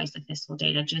visualize the fiscal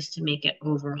data, just to make it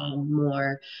overall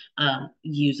more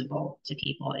usable to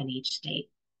people in each state.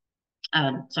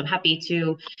 So I'm happy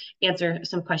to answer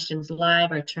some questions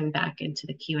live or turn back into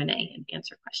the Q&A and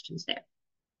answer questions there.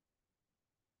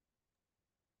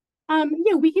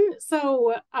 Yeah, we can.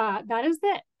 So that is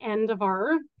the end of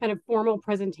our kind of formal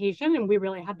presentation, and we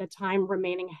really had the time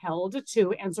remaining held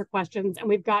to answer questions, and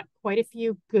we've got quite a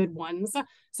few good ones.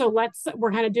 So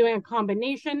we're kind of doing a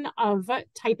combination of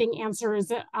typing answers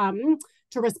to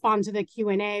respond to the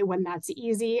Q&A when that's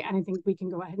easy, and I think we can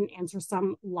go ahead and answer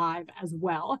some live as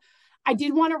well. I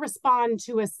did want to respond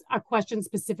to a question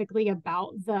specifically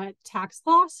about the tax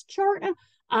loss chart. So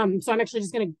I'm actually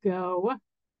just going to go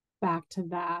back to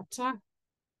that.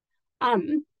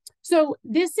 So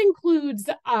this includes,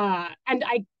 and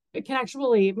I can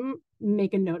actually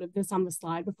make a note of this on the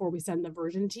slide before we send the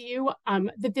version to you,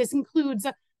 that this includes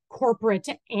corporate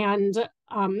and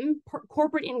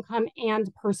corporate income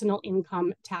and personal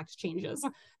income tax changes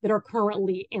that are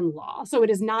currently in law. So it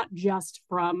is not just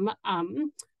from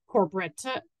corporate,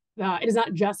 it is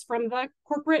not just from the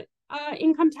corporate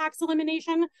income tax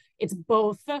elimination. It's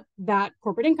both that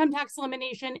corporate income tax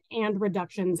elimination and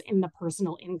reductions in the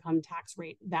personal income tax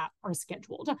rate that are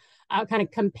scheduled, kind of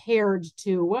compared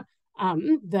to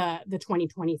the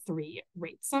 2023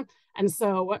 rates. And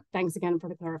so thanks again for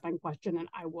the clarifying question, and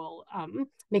I will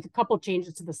make a couple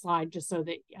changes to the slide just so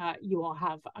that you all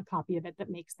have a copy of it that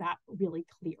makes that really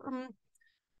clear.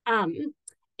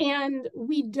 And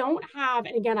we don't have,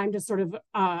 and again, I'm just sort of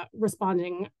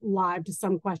responding live to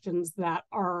some questions that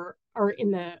are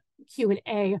in the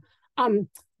Q&A.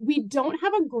 We don't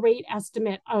have a great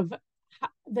estimate of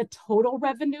the total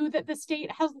revenue that the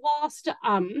state has lost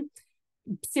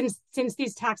since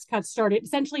these tax cuts started.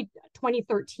 Essentially,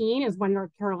 2013 is when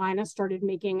North Carolina started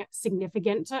making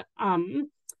significant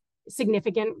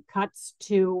cuts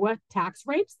to tax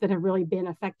rates that have really been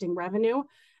affecting revenue.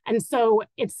 And so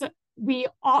we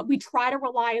try to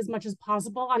rely as much as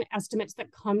possible on estimates that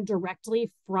come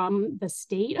directly from the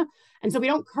state. And so we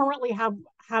don't currently have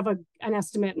an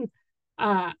estimate,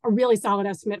 a really solid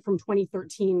estimate from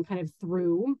 2013 kind of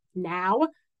through now.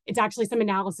 It's actually some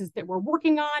analysis that we're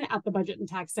working on at the Budget and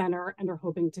Tax Center and are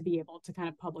hoping to be able to kind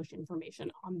of publish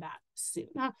information on that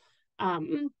soon.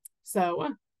 So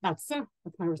that's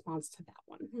my response to that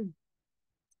one.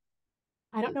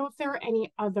 I don't know if there are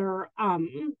any other,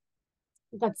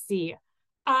 let's see.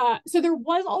 So there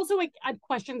was also a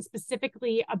question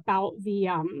specifically about the,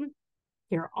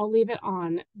 here, I'll leave it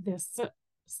on this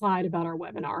slide about our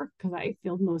webinar because I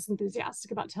feel most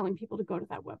enthusiastic about telling people to go to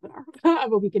that webinar,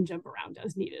 but we can jump around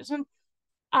as needed.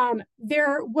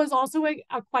 There was also a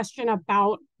question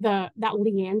about that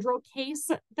Leandro case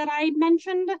that I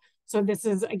mentioned. So this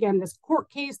is, again, this court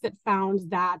case that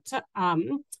found that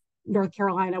North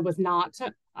Carolina was not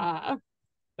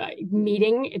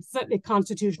meeting its the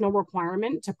constitutional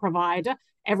requirement to provide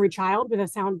every child with a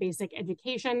sound basic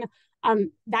education.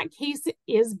 That case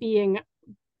is being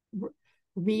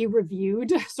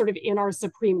re-reviewed sort of in our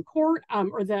Supreme Court,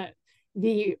 or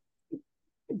the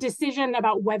decision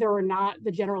about whether or not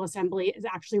the General Assembly is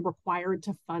actually required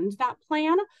to fund that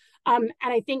plan. And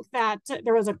I think that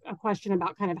there was a question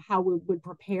about kind of how we would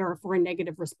prepare for a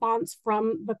negative response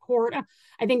from the court.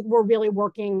 I think we're really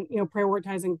working,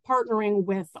 prioritizing partnering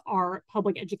with our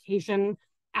public education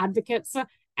advocates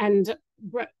and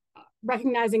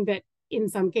recognizing that in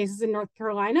some cases in North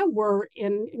Carolina, we're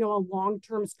in, a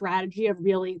long-term strategy of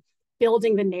really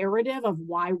building the narrative of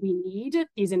why we need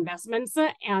these investments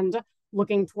and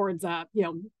looking towards,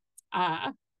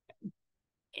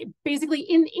 basically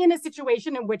in a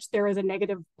situation in which there is a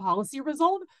negative policy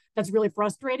result that's really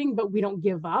frustrating, but we don't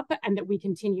give up, and that we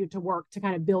continue to work to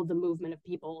kind of build the movement of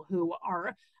people who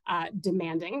are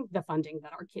demanding the funding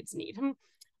that our kids need.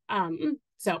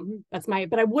 So that's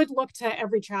but I would look to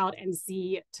Every Child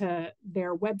NC, to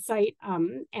their website,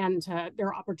 and to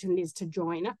their opportunities to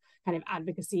join kind of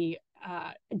advocacy,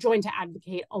 join to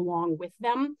advocate along with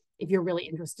them if you're really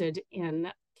interested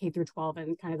in K through 12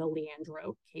 and kind of the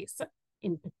Leandro case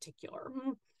in particular.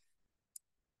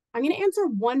 I'm going to answer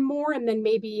one more, and then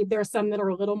maybe there's some that are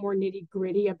a little more nitty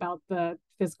gritty about the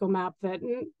fiscal map that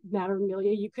Nat or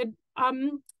Amelia, you could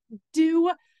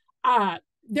do.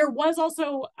 There was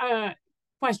also a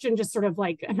question, just sort of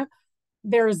like,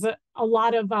 there's a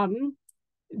lot of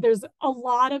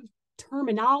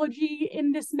terminology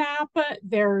in this map.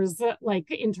 There's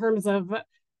like, in terms of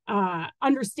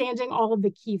understanding all of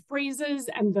the key phrases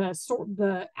and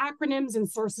the acronyms and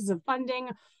sources of funding,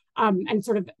 and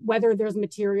sort of whether there's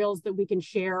materials that we can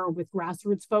share with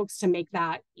grassroots folks to make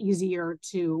that easier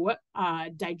to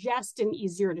digest and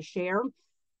easier to share.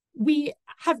 We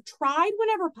have tried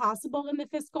whenever possible in the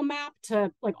fiscal map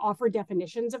to like offer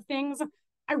definitions of things.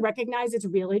 I recognize it's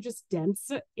really just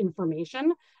dense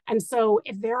information. And so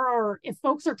if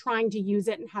folks are trying to use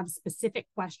it and have specific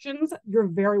questions, you're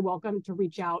very welcome to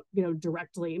reach out,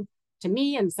 directly to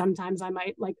me. And sometimes I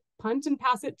might like punt and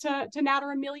pass it to Nat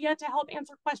or Amelia to help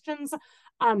answer questions.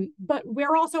 But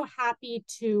we're also happy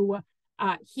to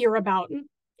hear about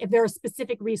if there are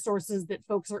specific resources that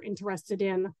folks are interested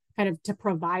in, kind of to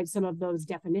provide some of those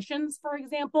definitions. For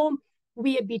example,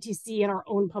 we at BTC and our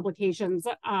own publications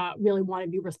really want to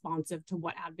be responsive to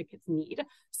what advocates need.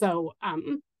 So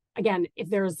again, if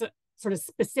there's sort of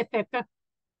specific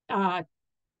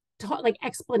like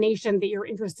explanation that you're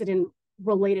interested in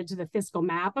related to the fiscal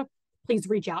map, please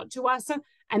reach out to us.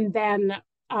 And then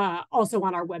also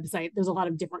on our website, there's a lot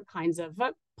of different kinds of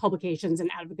publications and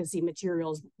advocacy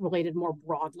materials related more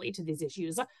broadly to these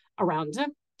issues around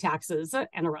taxes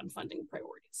and around funding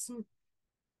priorities.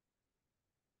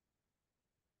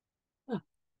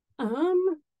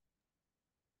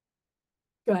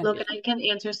 Go ahead. Look, I can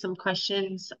answer some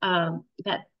questions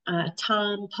that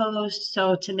Tom posed.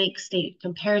 So to make state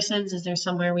comparisons, is there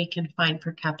somewhere we can find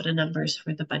per capita numbers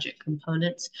for the budget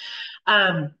components?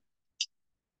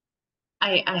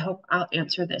 I hope I'll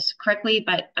answer this correctly,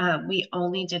 but we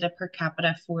only did a per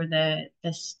capita for the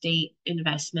state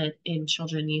investment in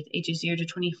children and youth ages 0 to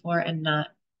 24, and not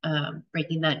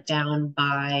breaking that down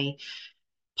by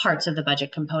parts of the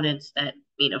budget components that,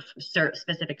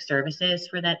 specific services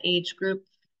for that age group.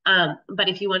 But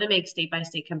if you want to make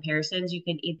state-by-state comparisons, you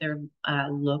can either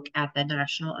look at the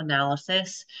national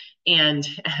analysis, and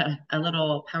a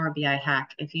little Power BI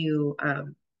hack. If you,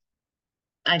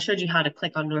 I showed you how to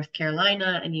click on North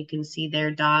Carolina, and you can see their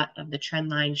dot of the trend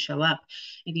line show up.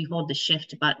 If you hold the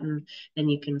shift button, then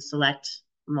you can select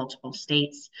multiple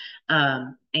states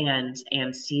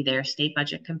and see their state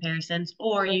budget comparisons,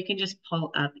 or you can just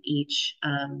pull up each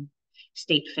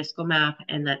state fiscal map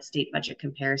and that state budget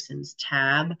comparisons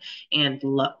tab and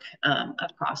look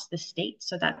across the state.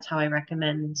 So that's how I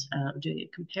recommend doing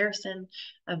a comparison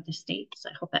of the states.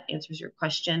 I hope that answers your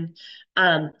question.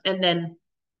 And then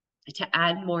to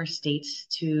add more states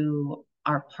to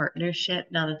our partnership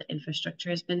now that the infrastructure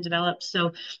has been developed.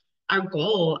 So our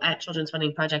goal at Children's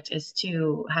Funding Project is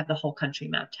to have the whole country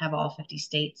mapped, to have all 50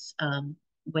 states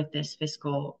with this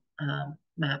fiscal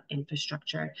map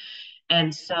infrastructure.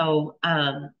 And so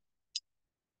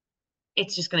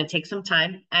it's just going to take some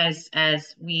time as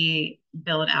we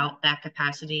build out that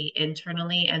capacity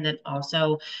internally, and then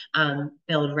also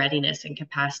build readiness and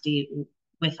capacity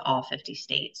with all 50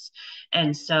 states.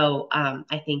 And so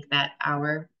I think that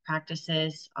our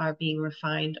practices are being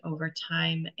refined over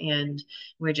time, and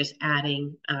we're just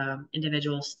adding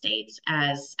individual states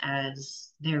as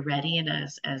they're ready, and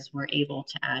as we're able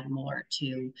to add more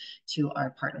to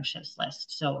our partnerships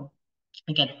list. So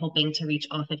again, hoping to reach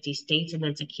all 50 states and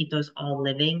then to keep those all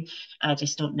living. I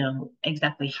just don't know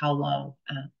exactly how long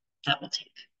that will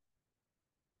take.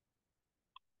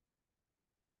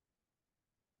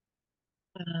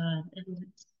 And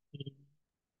let's see.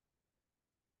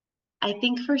 I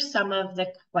think for some of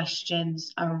the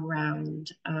questions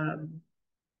around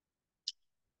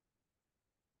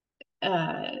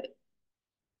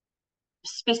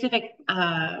specific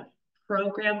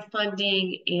program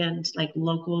funding and like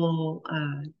local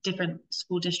different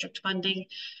school district funding,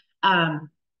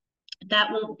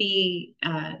 that won't be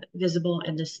visible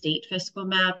in the state fiscal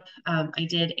map. I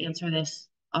did answer this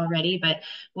already, but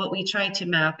what we try to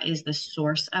map is the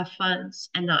source of funds,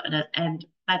 and not and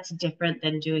that's different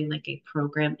than doing like a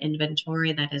program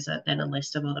inventory. That is then a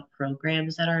list of all the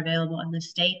programs that are available in the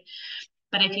state.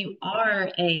 But if you are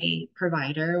a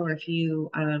provider, or if you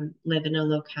live in a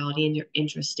locality and you're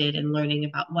interested in learning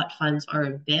about what funds are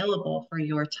available for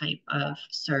your type of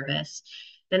service,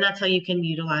 then that's how you can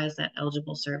utilize that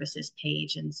eligible services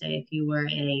page and say if you were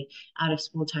a out of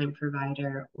school time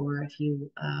provider, or if you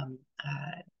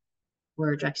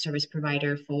were a direct service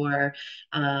provider for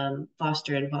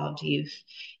foster involved youth,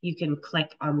 you can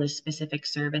click on the specific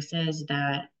services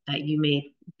that you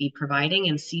may be providing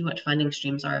and see what funding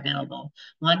streams are available.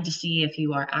 One, to see if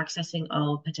you are accessing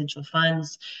all potential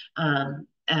funds, and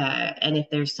if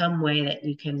there's some way that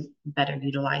you can better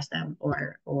utilize them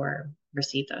or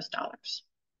receive those dollars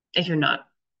if you're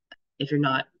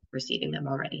not receiving them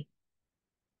already.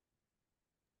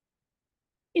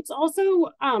 It's also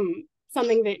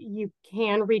something that you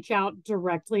can reach out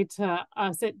directly to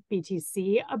us at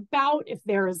BTC about if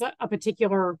there is a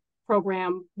particular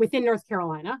program within North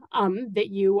Carolina that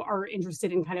you are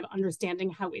interested in kind of understanding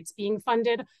how it's being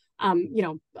funded.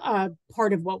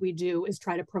 Part of what we do is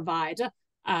try to provide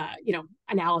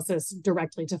analysis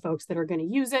directly to folks that are going to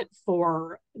use it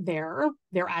for their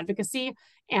advocacy.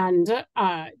 And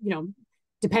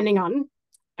depending on,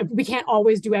 we can't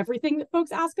always do everything that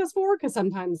folks ask us for, because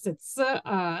sometimes it's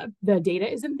the data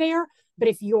isn't there. But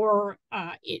if you're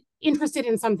interested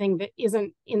in something that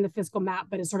isn't in the fiscal map,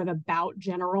 but is sort of about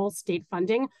general state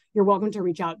funding, you're welcome to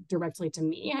reach out directly to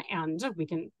me, and we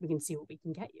can see what we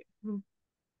can get you.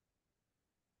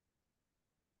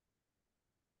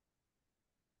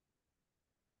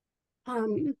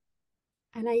 And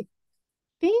I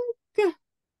think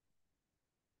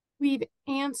we've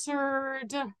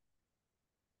answered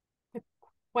the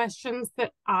questions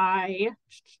that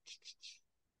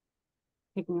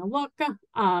taking a look.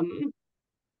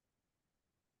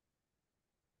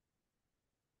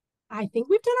 I think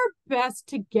we've done our best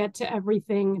to get to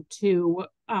everything there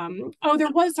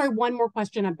was, one more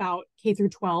question about K through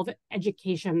 12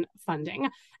 education funding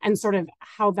and sort of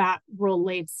how that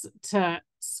relates to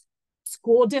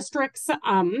school districts,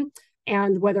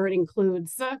 and whether it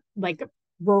includes like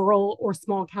rural or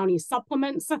small county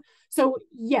supplements. So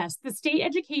yes, the state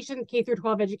education, K through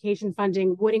 12 education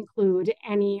funding would include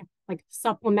any like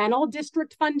supplemental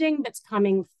district funding that's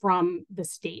coming from the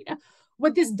state.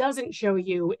 What this doesn't show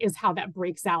you is how that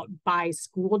breaks out by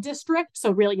school district.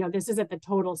 So really, this is at the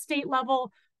total state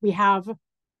level. We have,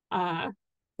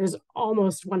 there's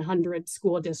almost 100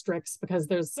 school districts, because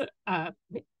there's, I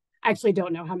actually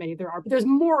don't know how many there are, but there's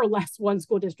more or less one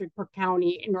school district per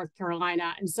county in North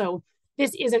Carolina. And so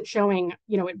this isn't showing,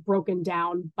 it broken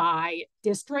down by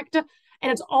district.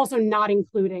 And it's also not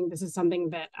including, this is something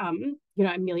that,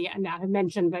 Amelia and Nat have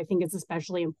mentioned, but I think it's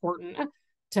especially important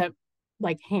to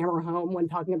like hammer home when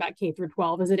talking about K through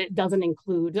 12, is that it doesn't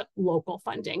include local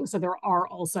funding. So there are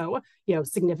also,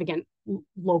 significant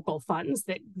local funds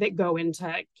that go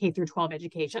into K through 12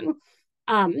 education.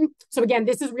 So again,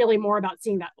 this is really more about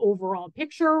seeing that overall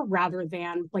picture rather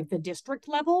than like the district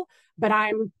level. But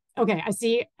okay, I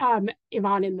see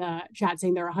Yvonne in the chat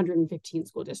saying there are 115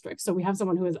 school districts. So we have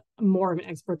someone who is more of an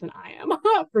expert than I am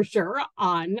for sure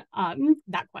on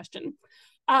that question.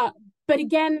 But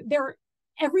again,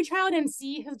 Every Child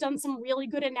NC has done some really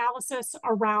good analysis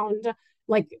around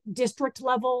like district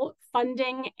level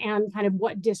funding and kind of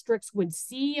what districts would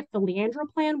see if the Leandra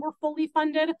plan were fully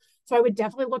funded. So I would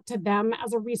definitely look to them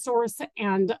as a resource.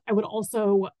 And I would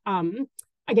also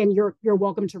again, you're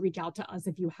welcome to reach out to us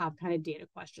if you have kind of data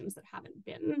questions that haven't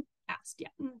been asked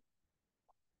yet.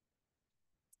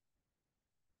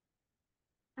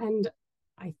 And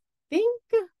I think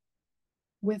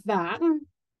with that,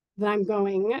 I'm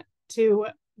going to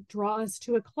draw us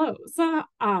to a close.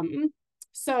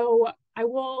 So I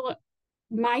will,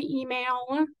 my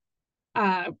email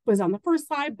was on the first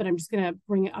slide, but I'm just going to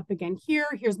bring it up again here.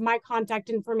 Here's my contact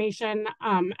information,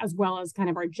 as well as kind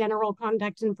of our general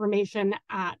contact information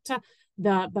at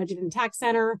the Budget and Tax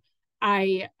Center.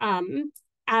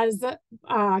 As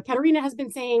Katerina has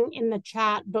been saying in the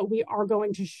chat, but we are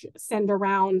going to send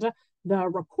around the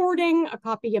recording, a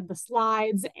copy of the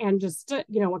slides, and just, a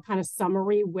kind of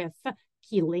summary with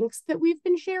key links that we've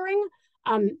been sharing.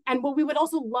 And what we would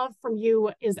also love from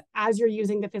you is, as you're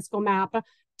using the fiscal map,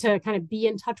 to kind of be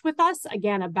in touch with us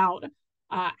again about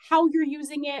how you're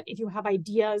using it, if you have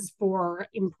ideas for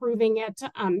improving it,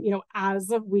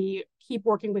 as we keep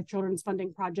working with Children's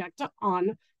Funding Project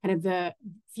on kind of the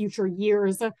future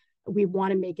years, we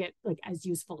want to make it like as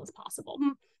useful as possible.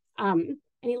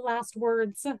 Any last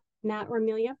words, Nat or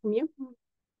Amelia, from you?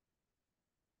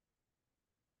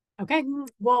 Okay,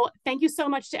 well, thank you so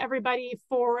much to everybody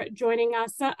for joining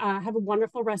us. Have a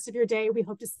wonderful rest of your day. We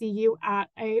hope to see you at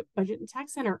a Budget and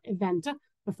Tax Center event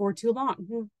before too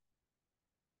long.